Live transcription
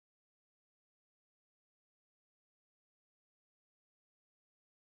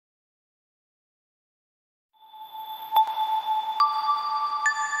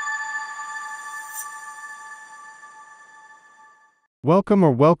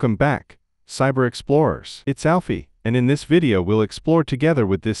Welcome back, Cyber Explorers. It's Alfie, and in this video we'll explore together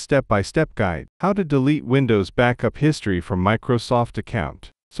with this step-by-step guide, how to delete Windows backup history from Microsoft account.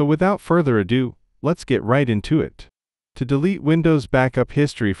 So without further ado, let's get right into it. To delete Windows backup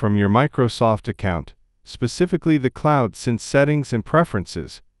history from your Microsoft account, specifically the Cloud Sync settings and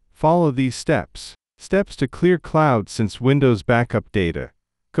preferences, follow these steps. Steps to clear Cloud Sync Windows backup data.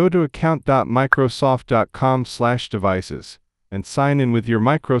 Go to account.microsoft.com/devices. And sign in with your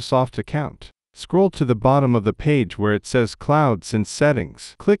Microsoft account. Scroll to the bottom of the page where it says Cloud Sync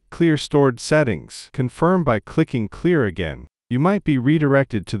Settings. Click Clear Stored Settings. Confirm by clicking Clear again. You might be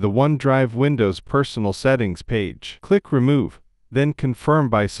redirected to the OneDrive Windows Personal Settings page. Click Remove, then confirm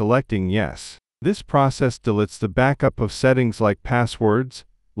by selecting Yes. This process deletes the backup of settings like passwords,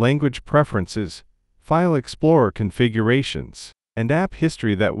 language preferences, File Explorer configurations, and app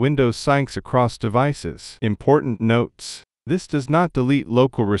history that Windows syncs across devices. Important notes. This does not delete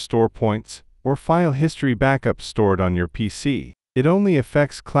local restore points or file history backups stored on your PC. It only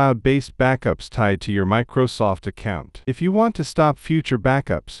affects cloud-based backups tied to your Microsoft account. If you want to stop future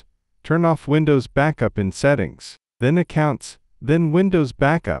backups, turn off Windows Backup in Settings, then Accounts, then Windows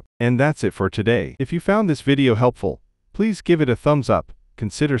Backup. And that's it for today. If you found this video helpful, please give it a thumbs up,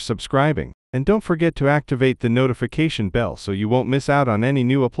 consider subscribing, and don't forget to activate the notification bell so you won't miss out on any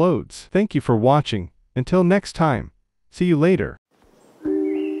new uploads. Thank you for watching. Until next time. See you later.